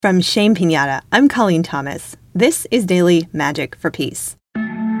From Shame Pinata, I'm Colleen Thomas. This is Daily Magic for Peace.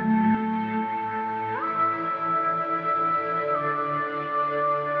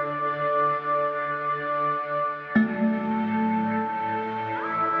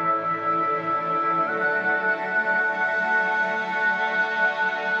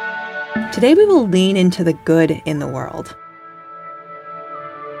 Today we will lean into the good in the world.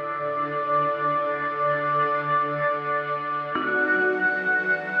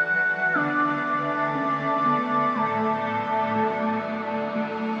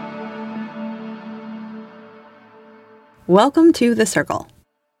 Welcome to The Circle.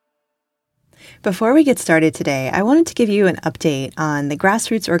 Before we get started today, I wanted to give you an update on the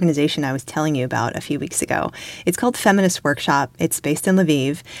grassroots organization I was telling you about a few weeks ago. It's called Feminist Workshop. It's based in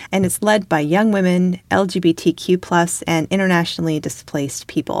Lviv, and it's led by young women, LGBTQ+, and internationally displaced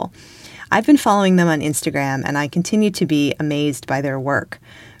people. I've been following them on Instagram, and I continue to be amazed by their work.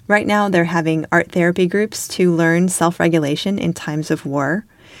 Right now, they're having art therapy groups to learn self-regulation in times of war.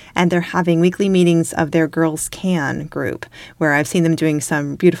 And they're having weekly meetings of their Girls Can group, where I've seen them doing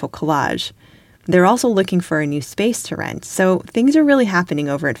some beautiful collage. They're also looking for a new space to rent, so things are really happening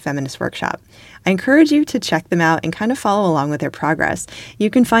over at Feminist Workshop. I encourage you to check them out and kind of follow along with their progress. You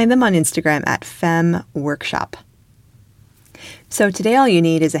can find them on Instagram at FemWorkshop. So today all you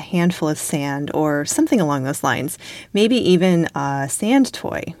need is a handful of sand or something along those lines, maybe even a sand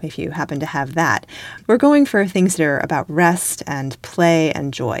toy if you happen to have that. We're going for things that are about rest and play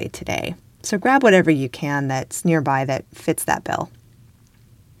and joy today. So grab whatever you can that's nearby that fits that bill.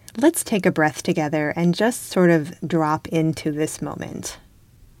 Let's take a breath together and just sort of drop into this moment.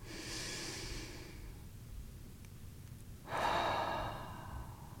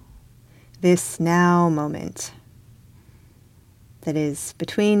 This now moment that is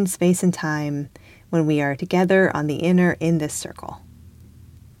between space and time when we are together on the inner in this circle.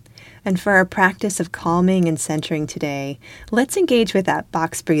 And for our practice of calming and centering today, let's engage with that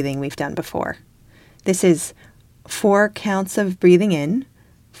box breathing we've done before. This is 4 counts of breathing in,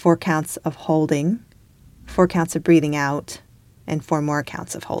 4 counts of holding, 4 counts of breathing out, and 4 more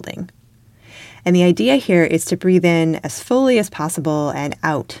counts of holding. And the idea here is to breathe in as fully as possible and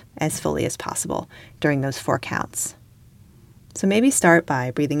out as fully as possible during those 4 counts. So maybe start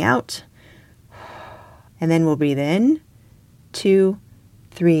by breathing out, and then we'll breathe in, 2,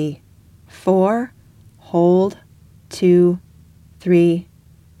 3, 4, hold, 2, 3,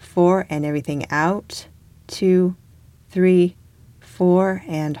 4, and everything out, 2, 3, 4,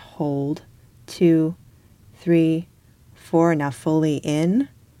 and hold, 2, 3, 4, now fully in,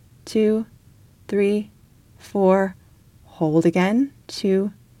 2, 3, 4, hold again,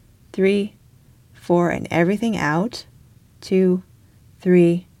 2, 3, 4, and everything out, 2,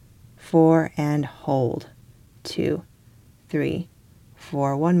 3, 4, and hold. 2, 3,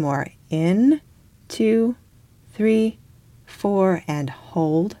 4. One more. In, 2, 3, 4, and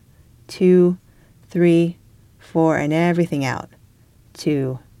hold. 2, 3, 4, and everything out.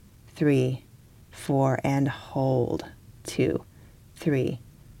 2, 3, 4, and hold. 2, 3,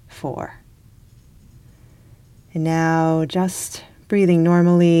 4. And now just breathing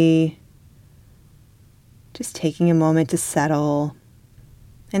normally. Just taking a moment to settle.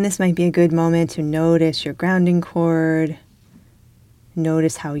 And this might be a good moment to notice your grounding cord.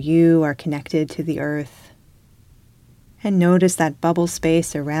 Notice how you are connected to the earth. And notice that bubble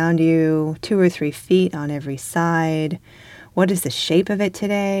space around you, 2 or 3 feet on every side. What is the shape of it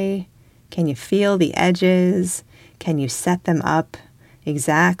today? Can you feel the edges? Can you set them up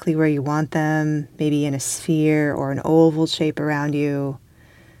exactly where you want them? Maybe in a sphere or an oval shape around you.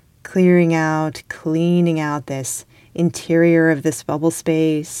 Clearing out, cleaning out this interior of this bubble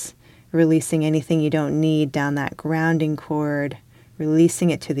space, releasing anything you don't need down that grounding cord,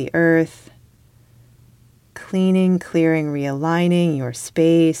 releasing it to the earth, cleaning, clearing, realigning your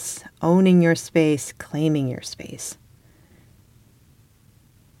space, owning your space, claiming your space.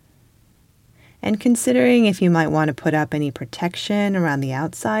 And considering if you might want to put up any protection around the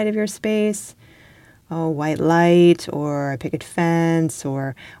outside of your space, white light or a picket fence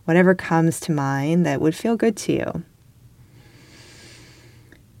or whatever comes to mind that would feel good to you.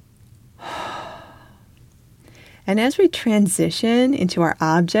 And as we transition into our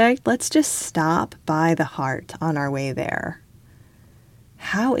object, let's just stop by the heart on our way there.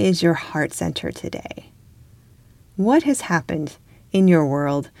 How is your heart center today? What has happened in your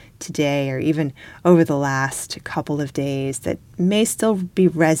world today or even over the last couple of days that may still be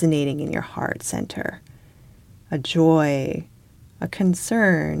resonating in your heart center? A joy, a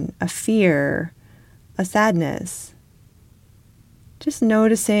concern, a fear, a sadness. Just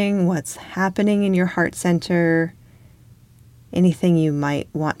noticing what's happening in your heart center anything you might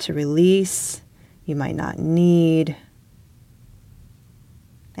want to release, you might not need,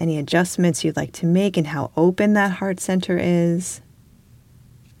 any adjustments you'd like to make in how open that heart center is.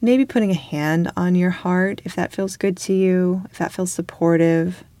 Maybe putting a hand on your heart if that feels good to you, if that feels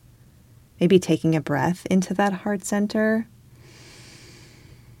supportive. Maybe taking a breath into that heart center.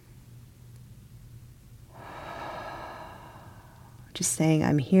 Just saying,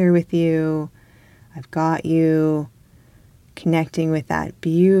 I'm here with you. I've got you. Connecting with that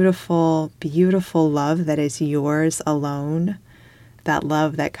beautiful, beautiful love that is yours alone. That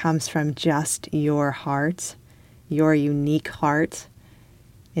love that comes from just your heart, your unique heart.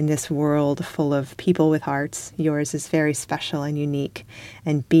 In this world full of people with hearts, yours is very special and unique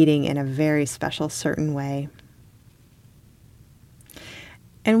and beating in a very special, certain way.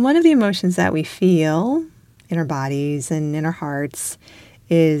 And one of the emotions that we feel in our bodies and in our hearts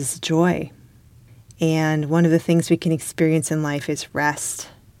is joy. And one of the things we can experience in life is rest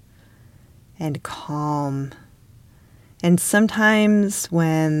and calm. And sometimes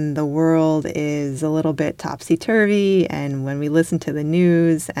when the world is a little bit topsy-turvy and when we listen to the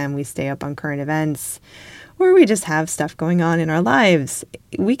news and we stay up on current events, or we just have stuff going on in our lives,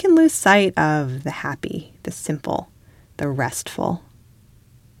 we can lose sight of the happy, the simple, the restful.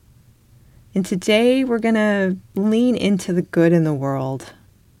 And today we're going to lean into the good in the world.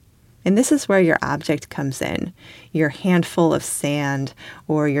 And this is where your object comes in, your handful of sand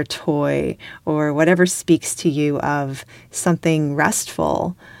or your toy or whatever speaks to you of something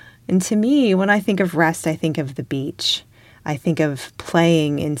restful. And to me, when I think of rest, I think of the beach. I think of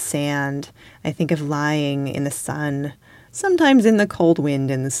playing in sand. I think of lying in the sun, sometimes in the cold wind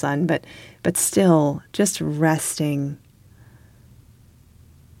in the sun, but still just resting.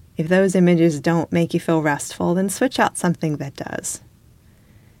 If those images don't make you feel restful, then switch out something that does.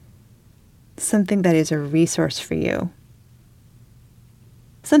 Something that is a resource for you.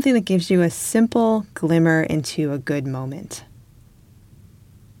 Something that gives you a simple glimmer into a good moment.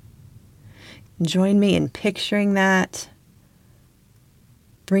 Join me in picturing that,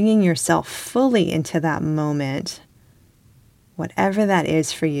 bringing yourself fully into that moment, whatever that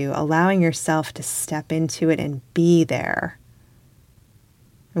is for you, allowing yourself to step into it and be there.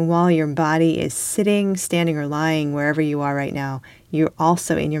 And while your body is sitting, standing, or lying, wherever you are right now, you're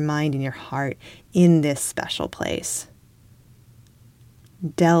also in your mind and your heart in this special place.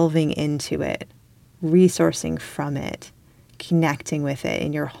 Delving into it, resourcing from it, connecting with it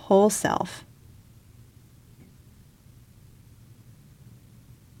in your whole self.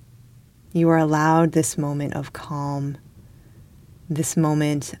 You are allowed this moment of calm, this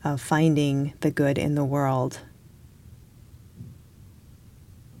moment of finding the good in the world.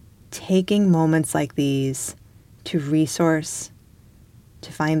 Taking moments like these to resource,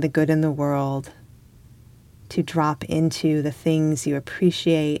 to find the good in the world, to drop into the things you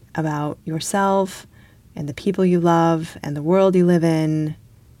appreciate about yourself and the people you love and the world you live in.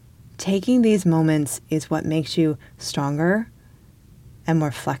 Taking these moments is what makes you stronger and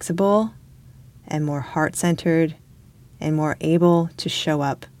more flexible and more heart-centered and more able to show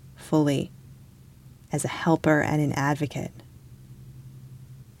up fully as a helper and an advocate.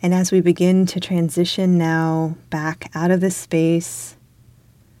 And as we begin to transition now back out of this space,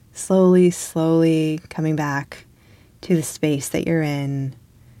 slowly coming back to the space that you're in,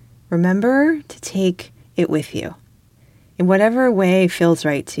 remember to take it with you in whatever way feels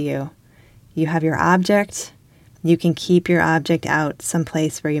right to you. You have your object. You can keep your object out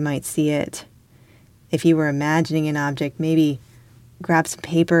someplace where you might see it. If you were imagining an object, maybe grab some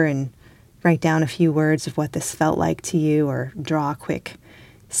paper and write down a few words of what this felt like to you, or draw a quick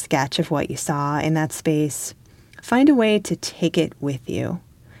sketch of what you saw in that space. Find a way to take it with you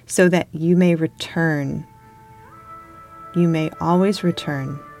so that you may return. You may always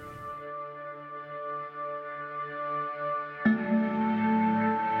return.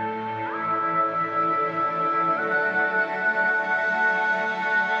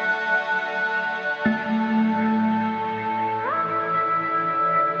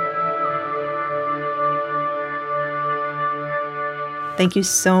 Thank you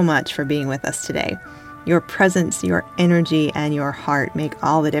so much for being with us today. Your presence, your energy, and your heart make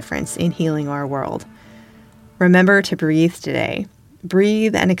all the difference in healing our world. Remember to breathe today.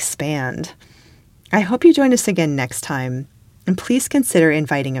 Breathe and expand. I hope you join us again next time, and please consider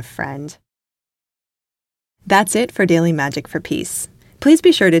inviting a friend. That's it for Daily Magic for Peace. Please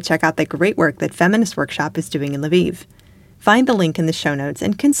be sure to check out the great work that Feminist Workshop is doing in Lviv. Find the link in the show notes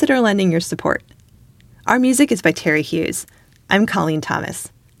and consider lending your support. Our music is by Terry Hughes. I'm Colleen Thomas.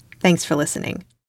 Thanks for listening.